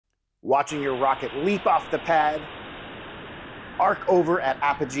watching your rocket leap off the pad, arc over at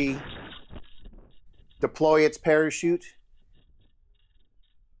apogee, deploy its parachute,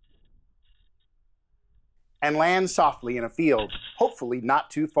 and land softly in a field, hopefully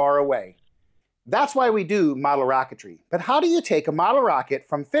not too far away. That's why we do model rocketry. But how do you take a model rocket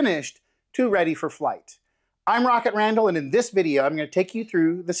from finished to ready for flight? I'm Rocket Randall, and in this video, I'm going to take you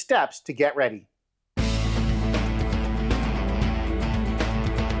through the steps to get ready.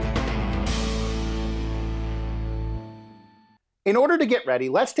 In order to get ready,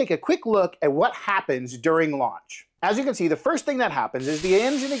 let's take a quick look at what happens during launch. As you can see, the first thing that happens is the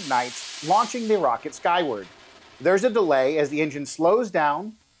engine ignites, launching the rocket skyward. There's a delay as the engine slows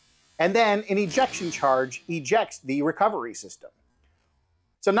down, and then an ejection charge ejects the recovery system.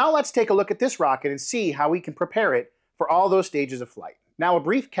 So now let's take a look at this rocket and see how we can prepare it for all those stages of flight. Now, a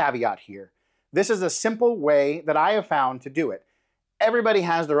brief caveat here. This is a simple way that I have found to do it. Everybody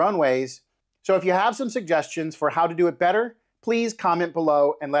has their own ways, so if you have some suggestions for how to do it better, please comment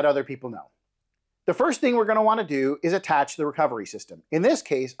below and let other people know. The first thing we're going to want to do is attach the recovery system. In this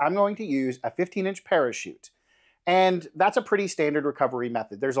case, I'm going to use a 15-inch parachute. And that's a pretty standard recovery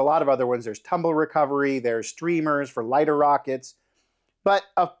method. There's a lot of other ones. There's tumble recovery, there's streamers for lighter rockets. But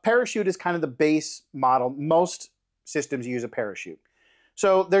a parachute is kind of the base model. Most systems use a parachute.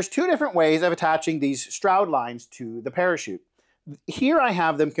 So there's two different ways of attaching these shroud lines to the parachute. Here I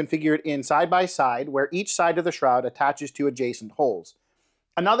have them configured in side by side, where each side of the shroud attaches to adjacent holes.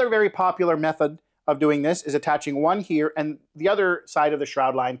 Another very popular method of doing this is attaching one here and the other side of the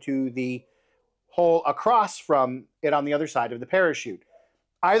shroud line to the hole across from it on the other side of the parachute.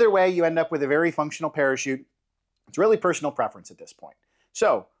 Either way, you end up with a very functional parachute. It's really personal preference at this point.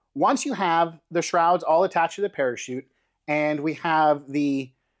 So once you have the shrouds all attached to the parachute and we have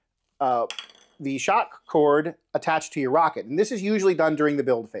the shock cord attached to your rocket. And this is usually done during the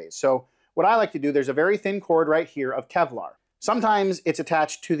build phase. So what I like to do, there's a very thin cord right here of Kevlar. Sometimes it's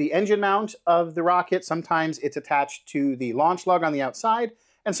attached to the engine mount of the rocket, sometimes it's attached to the launch lug on the outside,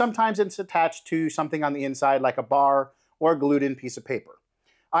 and sometimes it's attached to something on the inside like a bar or a glued-in piece of paper.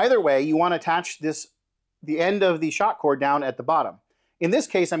 Either way, you want to attach the end of the shock cord down at the bottom. In this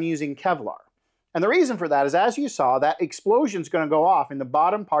case, I'm using Kevlar. And the reason for that is, as you saw, that explosion is going to go off in the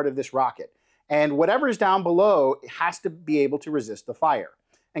bottom part of this rocket. And whatever is down below has to be able to resist the fire.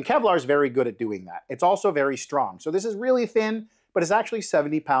 And Kevlar is very good at doing that. It's also very strong. So this is really thin, but it's actually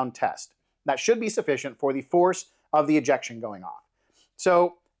 70-pound test. That should be sufficient for the force of the ejection going off.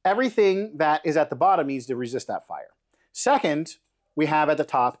 So everything that is at the bottom needs to resist that fire. Second, we have at the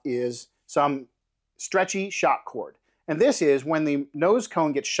top is some stretchy shock cord. And this is when the nose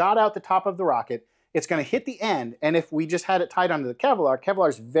cone gets shot out the top of the rocket, it's going to hit the end. And if we just had it tied onto the Kevlar, Kevlar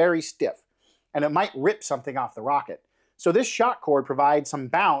is very stiff, and it might rip something off the rocket. So this shock cord provides some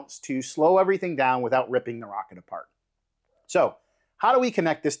bounce to slow everything down without ripping the rocket apart. So how do we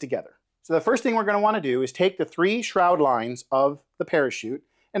connect this together? So the first thing we're going to want to do is take the 3 shroud lines of the parachute,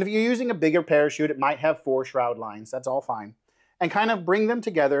 and if you're using a bigger parachute, it might have 4 shroud lines, that's all fine, and kind of bring them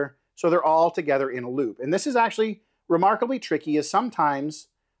together so they're all together in a loop. And this is actually remarkably tricky, as sometimes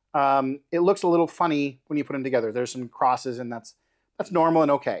it looks a little funny when you put them together. There's some crosses, and that's normal and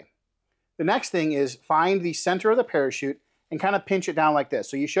okay. The next thing is find the center of the parachute and kind of pinch it down like this.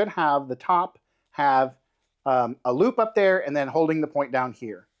 So you should have the top have a loop up there and then holding the point down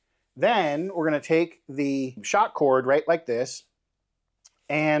here. Then we're going to take the shock cord right like this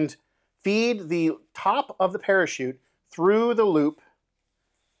and feed the top of the parachute through the loop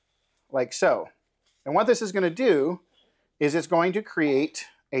like so. And what this is going to do is it's going to create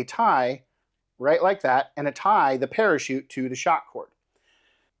a tie right like that and tie the parachute to the shock cord.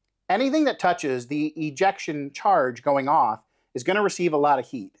 Anything that touches the ejection charge going off is going to receive a lot of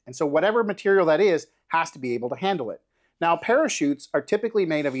heat. And so whatever material that is has to be able to handle it. Now, parachutes are typically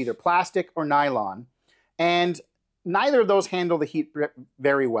made of either plastic or nylon, and neither of those handle the heat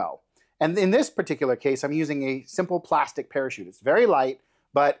very well. And in this particular case, I'm using a simple plastic parachute. It's very light,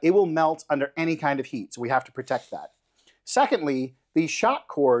 but it will melt under any kind of heat, so we have to protect that. Secondly, the shock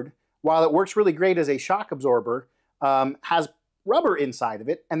cord, while it works really great as a shock absorber, has rubber inside of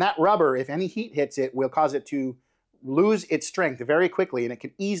it, and that rubber, if any heat hits it, will cause it to lose its strength very quickly, and it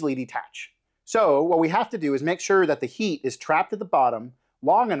can easily detach. So what we have to do is make sure that the heat is trapped at the bottom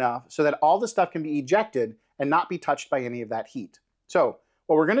long enough so that all the stuff can be ejected and not be touched by any of that heat. So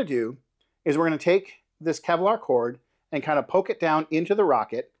what we're going to do is we're going to take this Kevlar cord and kind of poke it down into the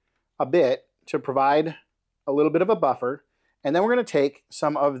rocket a bit to provide a little bit of a buffer, and then we're going to take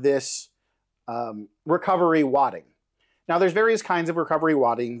some of this recovery wadding. Now, there's various kinds of recovery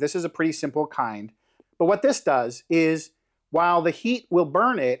wadding. This is a pretty simple kind. But what this does is, while the heat will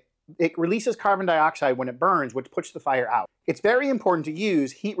burn it, it releases carbon dioxide when it burns, which puts the fire out. It's very important to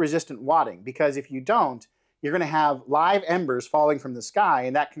use heat-resistant wadding, because if you don't, you're going to have live embers falling from the sky,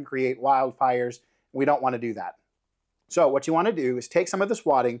 and that can create wildfires. We don't want to do that. So what you want to do is take some of this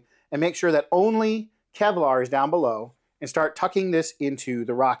wadding and make sure that only Kevlar is down below, and start tucking this into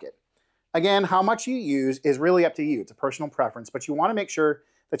the rocket. Again, how much you use is really up to you. It's a personal preference, but you want to make sure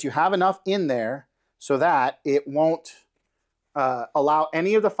that you have enough in there so that it won't allow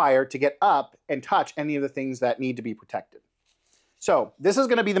any of the fire to get up and touch any of the things that need to be protected. So this is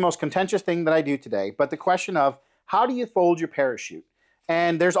going to be the most contentious thing that I do today, but the question of how do you fold your parachute?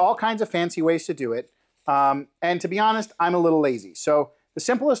 And there's all kinds of fancy ways to do it. And to be honest, I'm a little lazy. So the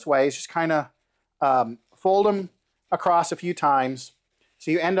simplest way is just kind of fold them across a few times. So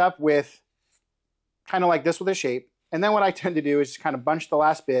you end up with kind of like this with a shape. And then what I tend to do is just kind of bunch the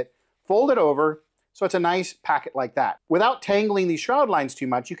last bit, fold it over, so it's a nice packet like that. Without tangling these shroud lines too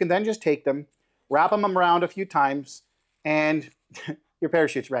much, you can then just take them, wrap them around a few times, and your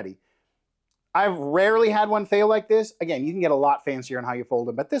parachute's ready. I've rarely had one fail like this. Again, you can get a lot fancier on how you fold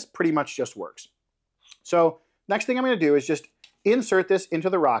them, but this pretty much just works. So next thing I'm going to do is just insert this into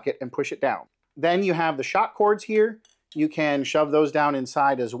the rocket and push it down. Then you have the shock cords here. You can shove those down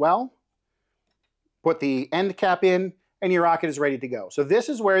inside as well. Put the end cap in, and your rocket is ready to go. So this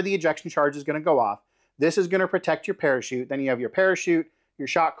is where the ejection charge is going to go off. This is going to protect your parachute. Then you have your parachute, your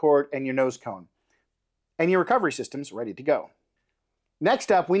shock cord, and your nose cone. And your recovery system's ready to go.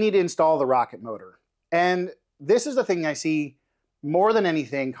 Next up, we need to install the rocket motor. And this is the thing I see more than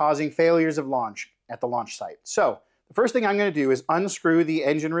anything causing failures of launch at the launch site. So the first thing I'm going to do is unscrew the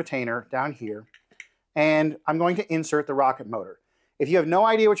engine retainer down here, and I'm going to insert the rocket motor. If you have no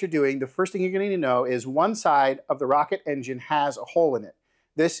idea what you're doing, the first thing you're going to need to know is one side of the rocket engine has a hole in it.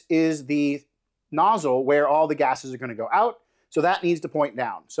 This is the nozzle where all the gases are going to go out, so that needs to point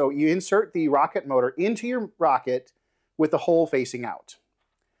down. So you insert the rocket motor into your rocket with the hole facing out.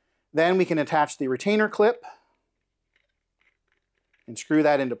 Then we can attach the retainer clip and screw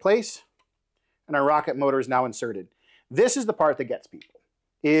that into place, and our rocket motor is now inserted. This is the part that gets people,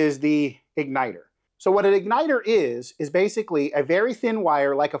 is the igniter. So what an igniter is basically a very thin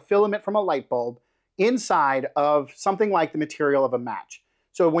wire, like a filament from a light bulb, inside of something like the material of a match.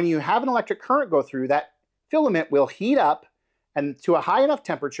 So when you have an electric current go through, that filament will heat up and to a high enough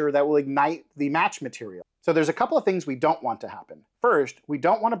temperature that will ignite the match material. So there's a couple of things we don't want to happen. First, we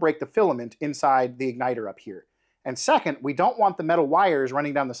don't want to break the filament inside the igniter up here. And second, we don't want the metal wires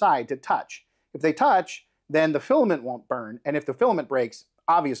running down the side to touch. If they touch, then the filament won't burn. And if the filament breaks,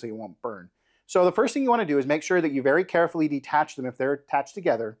 obviously it won't burn. So the first thing you want to do is make sure that you very carefully detach them if they're attached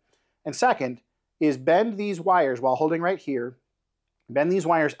together. And second is bend these wires while holding right here. Bend these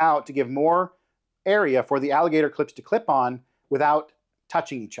wires out to give more area for the alligator clips to clip on without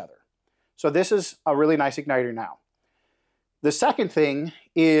touching each other. So this is a really nice igniter now. The second thing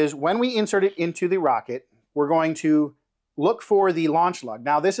is when we insert it into the rocket, we're going to look for the launch lug.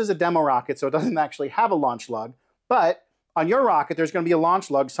 Now this is a demo rocket, so it doesn't actually have a launch lug, but on your rocket, there's going to be a launch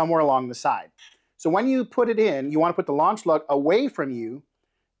lug somewhere along the side. So when you put it in, you want to put the launch lug away from you,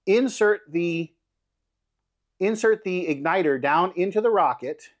 insert the igniter down into the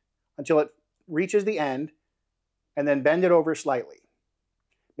rocket until it reaches the end, and then bend it over slightly,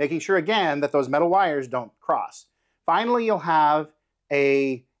 making sure again that those metal wires don't cross. Finally, you'll have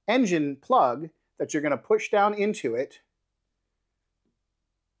an engine plug that you're going to push down into it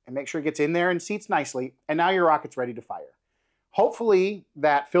and make sure it gets in there and seats nicely, and now your rocket's ready to fire. Hopefully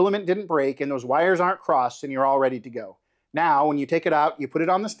that filament didn't break and those wires aren't crossed and you're all ready to go. Now, when you take it out, you put it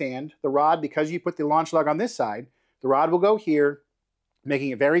on the stand. The rod, because you put the launch lug on this side, the rod will go here,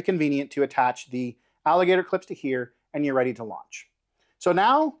 making it very convenient to attach the alligator clips to here, and you're ready to launch. So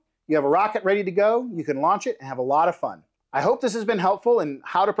now you have a rocket ready to go. You can launch it and have a lot of fun. I hope this has been helpful in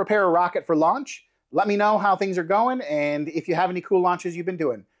how to prepare a rocket for launch. Let me know how things are going and if you have any cool launches you've been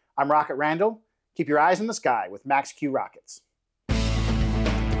doing. I'm Rocket Randall. Keep your eyes in the sky with Max Q Rockets.